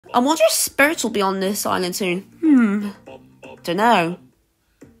I wonder if spirits will be on this island soon. Don't know.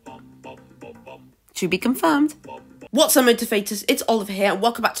 To be confirmed. What's up, motivators? It's Oliver here, and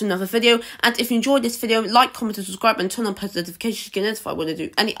welcome back to another video. And if you enjoyed this video, like, comment, and subscribe, and turn on post notifications to get notified when I do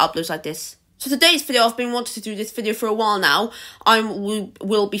any uploads like this. So today's video, I've been wanting to do this video for a while now. I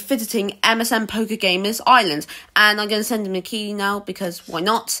will be visiting MSM Poker Gamers Island, and I'm going to send him a key now because why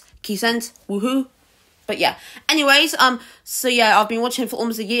not? Key sent, woohoo! But yeah, anyways, so yeah, I've been watching him for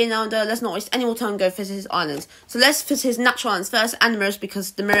almost a year now, and let's not waste any more time and go visit his islands. So let's visit his natural islands first, and the mirrors,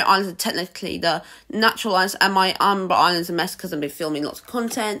 because the mirror islands are technically the natural islands, and my Amber Island's a mess because I've been filming lots of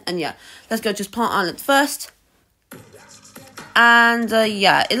content, and yeah, let's go to his Plant Island first. And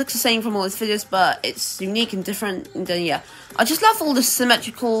yeah, it looks the same from all his videos, but it's unique and different, and yeah, I just love all the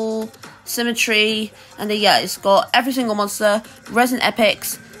symmetry, and yeah, it's got every single monster, resin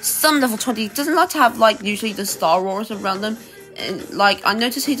epics, some level 20, doesn't like to have, like, usually the Star Roarers around them. And, like, I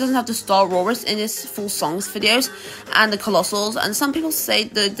noticed he doesn't have the Star Roarers in his full songs videos, and the Colossals, and some people say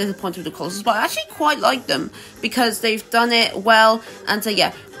they're disappointed with the Colossals, but I actually quite like them, because they've done it well, and so,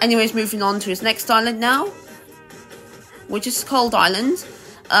 yeah. Anyways, moving on to his next island now, which is Cold Island.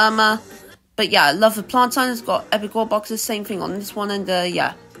 But yeah, I love the Plant Island, it's got epic war boxes, same thing on this one, and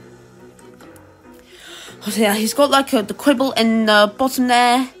yeah. So yeah, he's got like the quibble in the bottom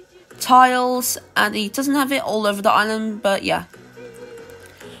there, tiles, and he doesn't have it all over the island, but yeah.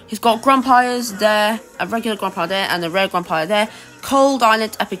 He's got Grumpires there, a regular Grumpire there, and a rare Grumpire there. Cold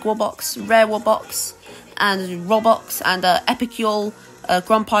Island, epic warbox, rare warbox, and Robbox, and epic Yule,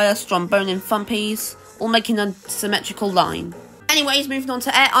 Grumpire, Strombone, and Thumpies, all making a symmetrical line. Anyways, moving on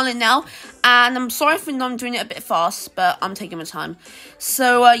to Air Island now, and I'm sorry if I'm doing it a bit fast, but I'm taking my time.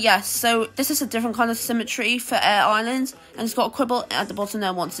 So, yeah, so this is a different kind of symmetry for Air Island, and it's got a quibble at the bottom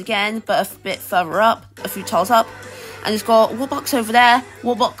there once again, but a bit further up, a few tiles up, and it's got Warbox over there,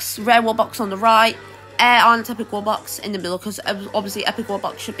 Warbox, rare Warbox on the right, Air Island epic Warbox in the middle, because obviously epic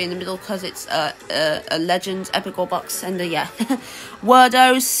Warbox should be in the middle, because it's a legend epic Warbox, and yeah,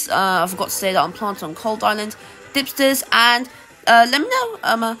 Wordos, I forgot to say that on Plant on Cold Island, Dipsters, and let me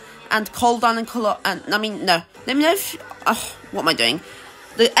know, and Cold Island let me know if, what am I doing?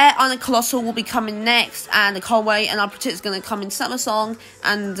 The Air Island Colossal will be coming next, and the Colway, and I predict it's going to come in Summer Song,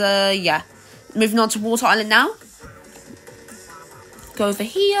 and yeah. Moving on to Water Island now. Go over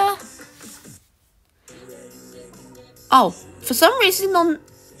here. Oh, for some reason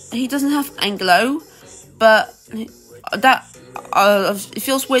he doesn't have Anglo, but that, it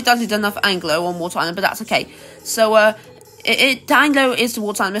feels weird that he doesn't have Anglo on Water Island, but that's okay. So, Anglo is the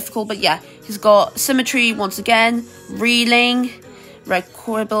Water Island Mythical, but yeah, he's got Symmetry once again, Reeling, Red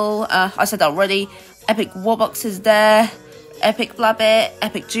Quibble, I said that already, Epic Warbox is there, Epic Blabbit,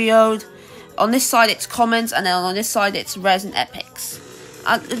 Epic Geode. On this side it's Commons, and then on this side it's Rares and Epics.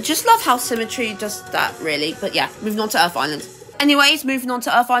 I just love how Symmetry does that, really, but yeah, moving on to Earth Island. Anyways, moving on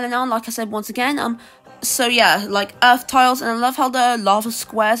to Earth Island now, like I said once again, so yeah, like Earth tiles, and I love how the lava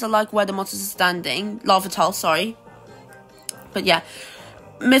squares are like where the monsters are standing, lava tiles, sorry. But yeah,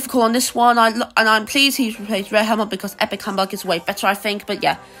 mythical on this one, and I'm pleased he's replaced Rare Humbug, because Epic Humbug is way better, I think. But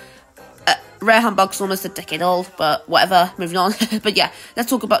yeah, Rare Humbug's almost a decade old, but whatever, moving on. But yeah,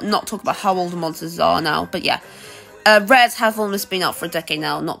 let's not talk about how old the monsters are now. But yeah, Rares have almost been out for a decade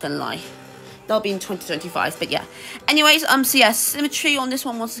now, not gonna lie. They'll be in 2025, but yeah. Anyways, so yeah, Symmetry on this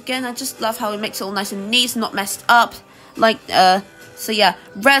one once again, I just love how it makes it all nice and neat, not messed up. Like, so yeah,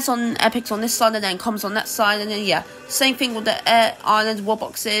 Rares on Epics on this side, and then Commons on that side, and then yeah, same thing with the Air Island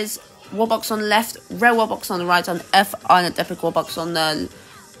Warboxes. Warbox on the left, Rare Warbox on the right, and Earth Island Epic Warbox on the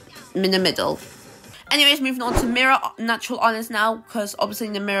in the middle. Anyways, moving on to Mirror Natural Islands now, because obviously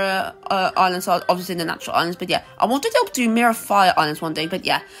the Mirror Islands are obviously the natural islands, but yeah, I wanted to do Mirror Fire Islands one day, but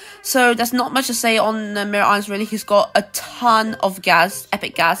yeah, so there's not much to say on the Mirror Islands really. He's got a ton of gas,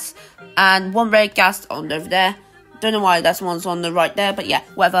 epic gas, and one rare gas on over there. Don't know why that's one's on the right there, but yeah,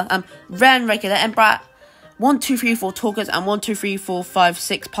 whatever. Rare and regular Embrat, 1, 2, 3, 4 Talkers, and 1, 2, 3, 4, 5,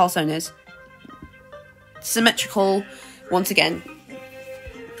 6 Pulse Owners. Symmetrical, once again.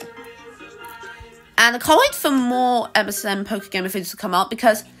 And I can't wait for more MSM Poker Gamer videos to come out,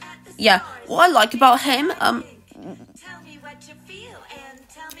 because, yeah, what I like about him,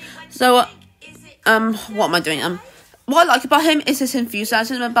 so, what am I doing? What I like about him is his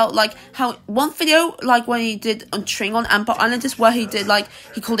enthusiasm about, like, how one video, like, when he did on Tring on Amber Island, is where he did, like,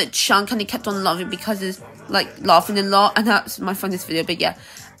 he called it Chunk, and he kept on laughing because he's, like, laughing a lot, and that's my funniest video, but yeah.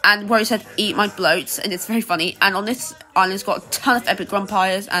 And where he said, eat my bloats, and it's very funny. And on this island, it's got a ton of epic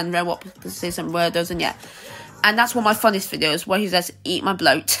Grumpires and rare Warboxes and Wordos, and yeah. And that's one of my funniest videos, where he says, eat my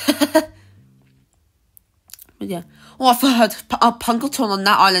bloat. But yeah. Oh, I've heard a Punkleton on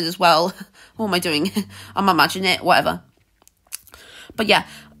that island as well. What am I doing? I'm imagining it, whatever. But yeah,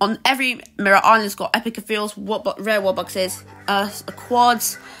 on every Mirror Island, it's got epic feels, rare Warboxes,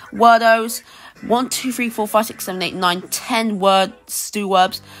 quads, wordos, 1, 2, 3, 4, 5, 6, 7, 8, 9, 10 stew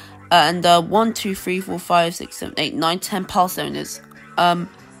verbs, and 1, 2, 3, 4, 5, 6, 7, 8, 9, 10 pulse owners.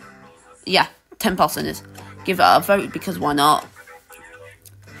 Yeah, 10 pulse owners. Give it a vote because why not?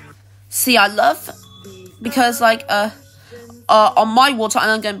 See, I love, because like on my water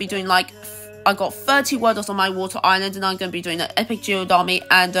island, I'm going to be doing like, I got 30 Wordos on my water island, and I'm going to be doing an epic geode army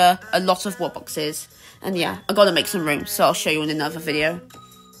and a lot of Warboxes. And yeah, I got to make some room, so I'll show you in another video.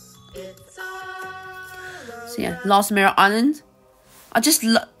 So yeah, last Mirror Island. This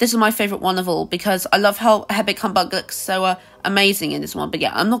is my favourite one of all, because I love how Epic Humbug looks so amazing in this one. But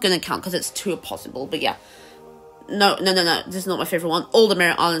yeah, I'm not going to count because it's too impossible. But yeah, no, this is not my favourite one. All the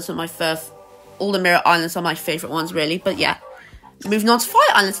Mirror Islands are my favourite ones, really. But yeah, moving on to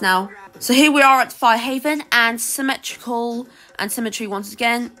Fire Islands now. So here we are at Fire Haven, and symmetrical and symmetry once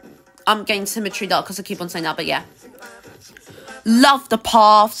again. I'm getting symmetry dark because I keep on saying that, but yeah. Love the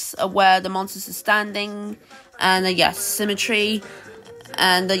paths where the monsters are standing, and yeah, symmetry.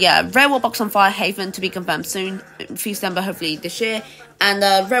 And yeah, rare Warbox on Fire Haven to be confirmed soon. December, hopefully this year. And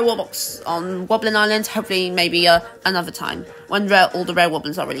rare Warbox on Wobbling Island, hopefully maybe another time when all the rare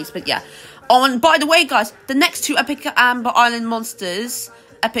Wobblins are released. But yeah. By the way, guys, the next 2 Epic Amber Island monsters,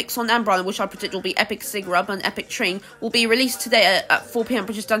 Epics on Amber Island, which I predict will be Epic Sigrub and Epic Train, will be released today at 4 PM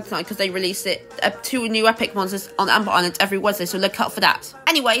British Standard Time, because they released 2 new Epic monsters on Amber Island every Wednesday, so look out for that.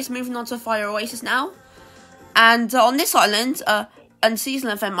 Anyways, moving on to Fire Oasis now. And on this island, a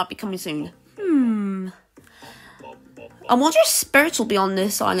seasonal event might be coming soon. I wonder if Spirits will be on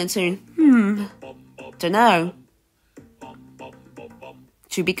this island soon. Don't know.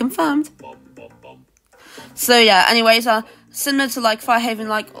 To be confirmed. So yeah, anyways, similar to like Fire Haven,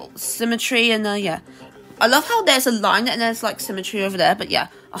 like symmetry, and yeah, I love how there's a line and there's like symmetry over there. But yeah,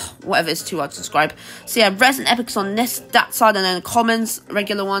 whatever, it's too hard to describe. So yeah, res and epics on that side, and then commons,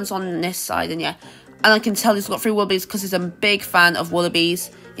 regular ones on this side, and yeah, and I can tell he's got 3 Wallabies because he's a big fan of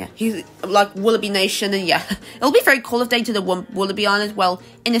Wallabies. Yeah, he's like Wallaby Nation, and yeah, it'll be very cool if they do the Wallaby Island. Well,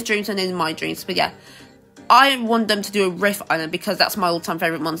 in his dreams and in my dreams, but yeah. I want them to do a Riff Island because that's my all-time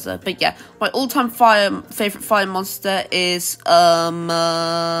favourite monster. But yeah, my all-time favourite fire monster is, it's too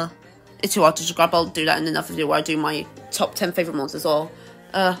hard to describe. I'll do that in another video where I do my top 10 favourite monsters, or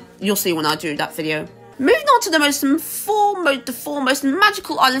you'll see when I do that video. Moving on to the 4 most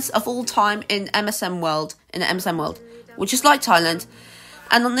magical islands of all time in the MSM world, which is Light Island.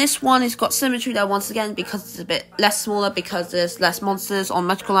 And on this one, it's got symmetry there once again because it's a bit less smaller, because there's less monsters on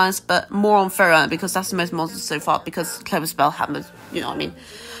Magical Islands, but more on Fairy Island because that's the most monsters so far, because Clever Spell happens, you know what I mean.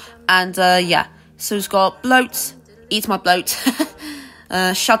 And yeah, so it's got Bloat, Eat My Bloat.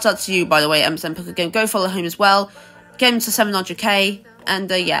 Shout out to you, by the way, MSM Poker Game. Go follow him as well. Get him to 700k.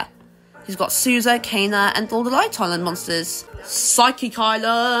 And yeah, he's got Sousa, Kana, and all the Light Island monsters. Psychic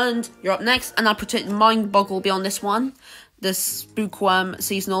Island, you're up next. And I predict Mind Bog will be on this one. The Spookworm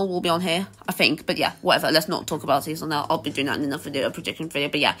seasonal will be on here, I think. But yeah, whatever. Let's not talk about seasonal now. I'll be doing that in another video, a prediction video.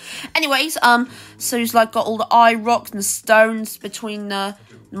 But yeah. Anyways, so he's like got all the eye rocks and stones between the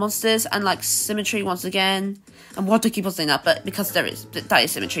monsters, and like symmetry once again. And why do I keep on saying that? But because that is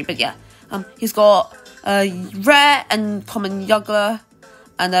symmetry. But yeah, he's got rare and common juggler,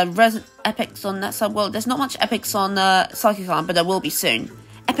 and res epics on that side. Well, there's not much epics on Psychic Island, but there will be soon.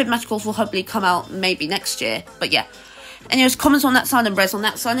 Epic Magicals will hopefully come out maybe next year. But yeah. And there's comments on that side and res on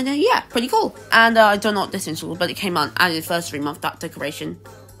that side, and yeah, pretty cool. And I don't know what this is, but it came out anniversary month, that decoration.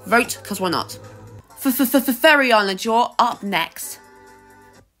 Vote, because why not? Fairy Island, you're up next.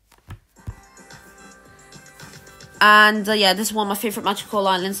 And yeah, this is one of my favourite magical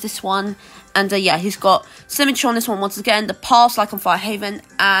islands, this one. And yeah, he's got symmetry on this one once again, the paths like on Fire Haven,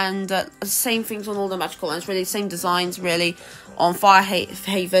 and the same things on all the magical islands, really, same designs, really, on Fire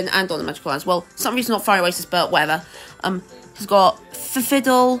Haven and on the magical islands. Well, some reason not Fire Oasis, but whatever. He's got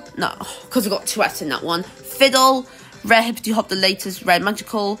Fiddle, no, because I've got 2 S in that one. Fiddle, Rare Hippity Hop, the latest Rare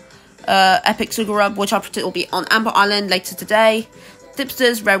Magical, Epic Sugarub, which I predict will be on Amber Island later today.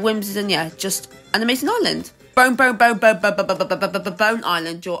 Dipsters, Rare Whimsies, and yeah, just an amazing island. Bone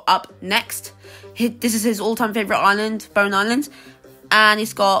Island, you're up next. This is his all-time favourite island, Bone Island. And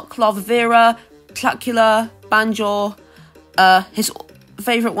he's got Clavavera, Clacula, Banjo, his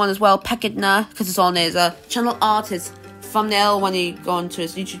favourite one as well, Pechidna, because it's on his channel art, his thumbnail when you go onto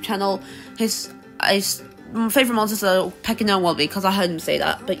his YouTube channel. His favourite monsters are Pechidna and Wallaby, because I heard him say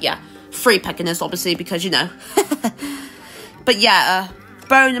that. But yeah, 3 Pechidnas, obviously, because, you know. But yeah,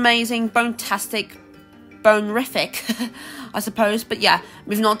 Bone amazing, Bone-tastic. bonerific, I suppose. But yeah,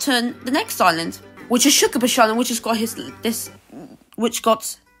 moving on to the next island, which is Sugarbush Island, which has got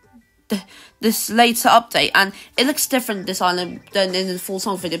this later update, and it looks different this island than in the full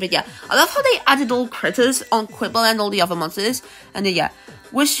song video. But yeah, I love how they added all critters on Quibble and all the other monsters. And then yeah,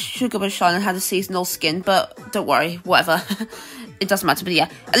 wish Sugarbush Island had a seasonal skin, but don't worry, whatever. It doesn't matter. But yeah,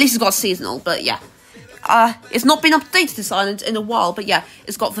 at least it's got seasonal. But yeah, it's not been updated this island in a while. But yeah,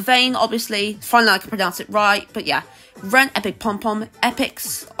 it's got Vervain, obviously. Finally I can pronounce it right. But yeah, Ren, Epic Pom Pom,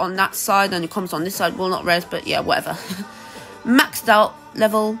 Epics on that side, and it comes on this side. Well, not res, but yeah, whatever. Maxed out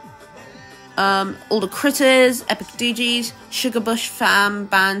level. All the critters, Epic DGs, Sugarbush fam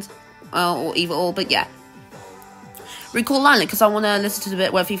band, or either or, but yeah. Recall Island, because I want to listen to the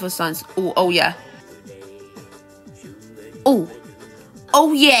bit where FIFA signs. Oh yeah. Oh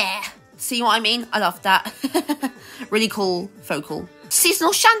yeah. See what I mean? I love that. Really cool vocal.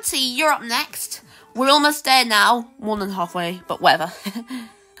 Seasonal Shanty, you're up next. We're almost there now. More than halfway, but whatever.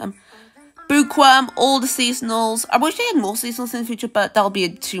 Bookworm, all the seasonals. I wish they had more seasonals in the future, but that'll be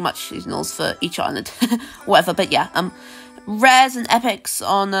too much seasonals for each island. Whatever, but yeah. Rares and epics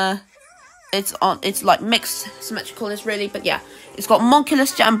on it's like mixed symmetricalness really, but yeah. It's got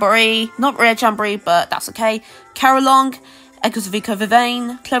Monculus Jamboree, not Rare Jamboree, but that's okay. Carolong, Echoes of Eco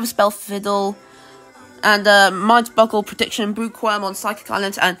Vivane, Clever Spell Fiddle, and Mind Buckle Prediction Bookworm on Psychic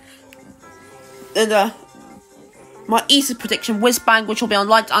Island, and my Easter prediction, Whiz Bang, which will be on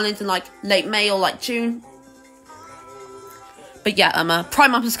Light Island in like late May or like June. But yeah,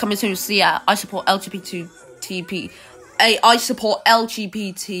 Prime Up is coming soon. So yeah, I support LGBTQA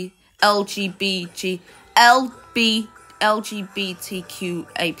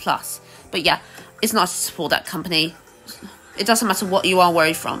plus. But yeah, it's nice to support that company. It doesn't matter what you are, where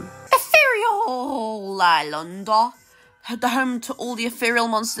you're from. Ethereal Islander, the home to all the ethereal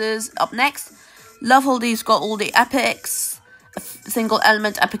monsters. Up next. Love Holdy's got all the epics, single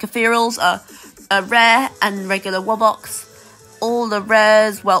element epic ethereals, a rare and regular Wobox. All the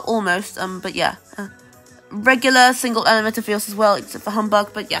rares, well, almost, but yeah. Regular single element ethereals as well, except for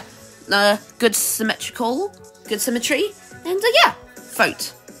Humbug, but yeah. Good symmetry, and yeah,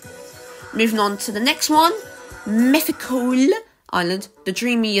 vote. Moving on to the next one, Mythical Island, the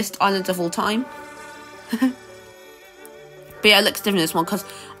dreamiest island of all time. But yeah, it looks different in this one, because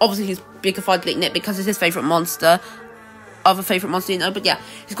obviously he's bigified Bleaknit because it's his favourite monster. Other favourite monster, you know, but yeah.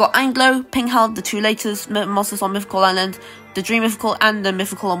 He's got Anglo, Pingheld, the two latest monsters on Mythical Island, the Dream Mythical and the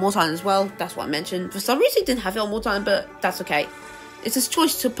Mythical on Water Island as well. That's what I mentioned. For some reason he didn't have it on Water Island, but that's okay. It's his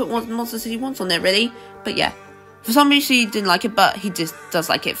choice to put what monsters he wants on there, really. But yeah. For some reason he didn't like it, but he just does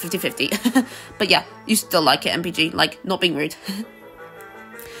like it, 50-50. But yeah, you still like it, MPG, like, not being rude.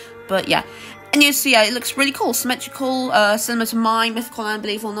 But yeah. And you see, yeah, it looks really cool, symmetrical, similar to my Mythical Island,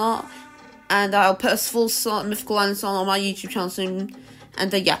 believe it or not. And I'll put a full Mythical Island song on my YouTube channel soon.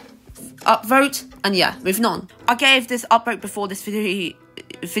 And yeah, upvote, and yeah, moving on. I gave this upvote before this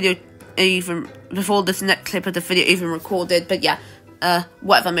before this next clip of the video even recorded, but yeah,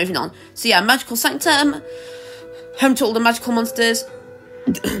 whatever, moving on. So yeah, Magical Sanctum, home to all the magical monsters.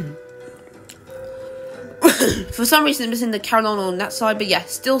 For some reason, I'm missing the Carolon on that side, but yeah,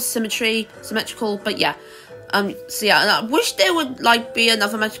 still symmetrical, but yeah. So yeah, and I wish there would like be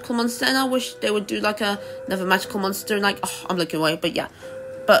another magical monster, and I wish they would do like another magical monster, and like, oh, I'm looking away, but yeah.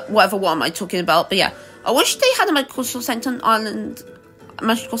 But whatever, what am I talking about? But yeah, I wish they had a Magical Sanctum Island,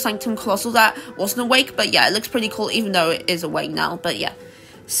 Magical Sanctum Colossal that wasn't awake, but yeah, it looks pretty cool, even though it is awake now, but yeah.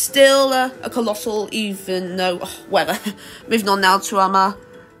 Still a Colossal, even though, whatever. Moving on now to, I'm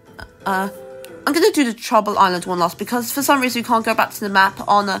going to do the Trouble Island one last, because for some reason you can't go back to the map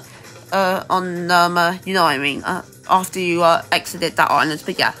on you know what I mean, after you, exited that island,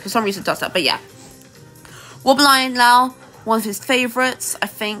 but yeah, for some reason it does that, but yeah. Wobble Island now, one of his favourites, I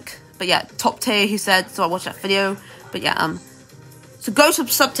think, but yeah, top tier, he said, so I watched that video, but yeah, so go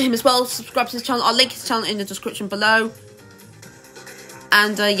sub to him as well, subscribe to his channel, I'll link his channel in the description below,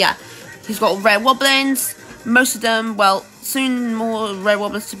 and, yeah, he's got rare Wobblins, most of them, well, soon, more rare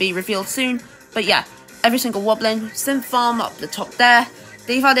Wobblins to be revealed soon, but yeah, every single Wobblin, Sim Farm up the top there.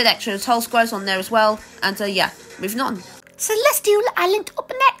 They've added extra Tull Squares on there as well. And yeah, moving on. Celestial Island up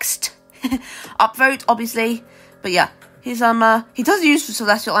next. Upvote, obviously. But yeah, he's he does use the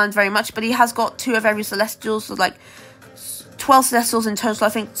Celestial Island very much, but he has got 2 of every Celestial, so like 12 Celestials in total, I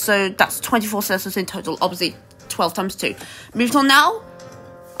think. So that's 24 Celestials in total, obviously 12 times 2. Moving on now.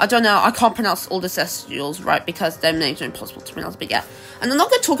 I don't know, I can't pronounce all the Celestials right because their names are impossible to pronounce, but yeah. And I'm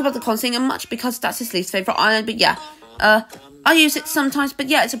not going to talk about the Consinger much because that's his least favourite island, but yeah. I use it sometimes, but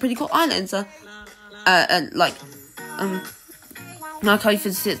yeah, it's a pretty cool island. And like, I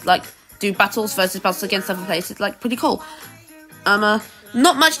even see it, like, do battles against other players. It's like pretty cool.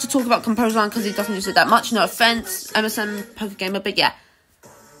 Not much to talk about Composer Island because he doesn't use it that much. No offense, MSM Poker Gamer, but yeah.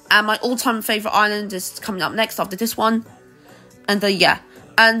 And my all-time favorite island is coming up next after this one. And yeah.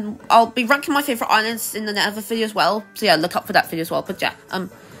 And I'll be ranking my favorite islands in the other video as well. So yeah, look up for that video as well. But yeah,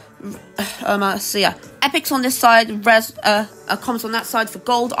 so yeah, epics on this side, res comments on that side for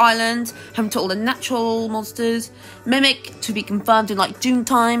Gold Island, having to all the natural monsters, Mimic to be confirmed in like June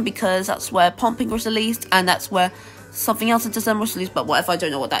time because that's where Pumping was released, and that's where something else in December was released, but whatever, I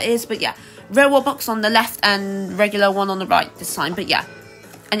don't know what that is. But yeah, Rare Warbox on the left and regular one on the right this time. But yeah,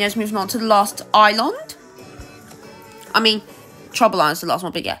 and yeah, just moving on to the last island. I mean, Trouble Island's the last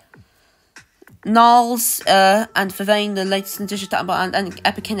one, but yeah. Gnarls and Vervain, the latest in Digital and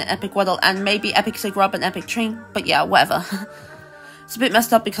Epic King and Epic Weddle, and maybe Epic Sigrub and Epic Train. But yeah, whatever. It's a bit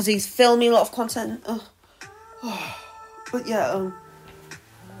messed up because he's filming a lot of content. But yeah,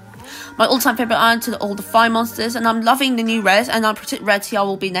 my all-time favourite island to all the fire monsters, and I'm loving the new rares, and I predict Rare TR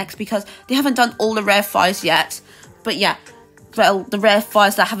will be next because they haven't done all the rare fires yet. But yeah, well, the rare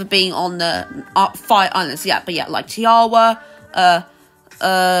fires that haven't been on the fire islands yet. But yeah, like Tiawa,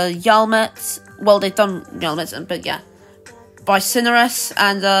 Yalmet. Well, they've done Yalmet, but yeah, by Cinerus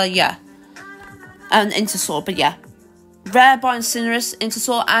and yeah, and Intersaur. But yeah, rare by Cinerus,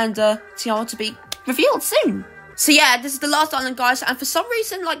 Intersaur, and Tiawa to be revealed soon. So yeah, this is the last island, guys, and for some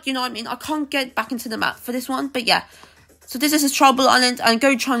reason, like, you know what I mean, I can't get back into the map for this one, but yeah. So this is his Trouble Island, and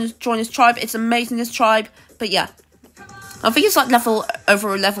go try and join his tribe. It's amazing, this tribe, but yeah. I think it's like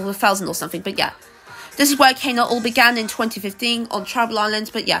over level 1,000 or something, but yeah. This is where Kano all began in 2015 on Trouble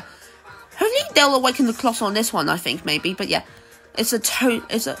Island, but yeah. Hopefully they'll awaken the Colossus on this one, I think, maybe, but yeah. It's a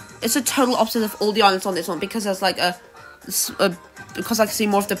total opposite of all the islands on this one, because there's like because I can see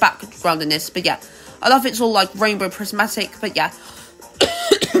more of the background in this, but yeah. I love it's all like rainbow prismatic, but yeah.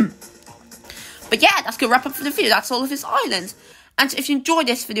 But yeah, that's gonna wrap up for the video. That's all of his islands. And if you enjoyed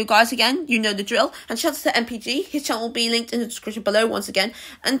this video, guys, again, you know the drill. And shout out to MPG. His channel will be linked in the description below once again.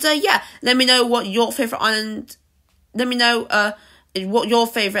 And yeah, let me know what your favourite island. Let me know what your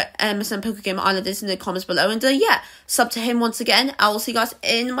favourite MSM Poker Gamer island is in the comments below. And yeah, sub to him once again. I will see you guys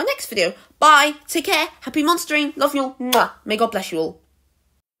in my next video. Bye. Take care. Happy monstering. Love you all. Mwah. May God bless you all.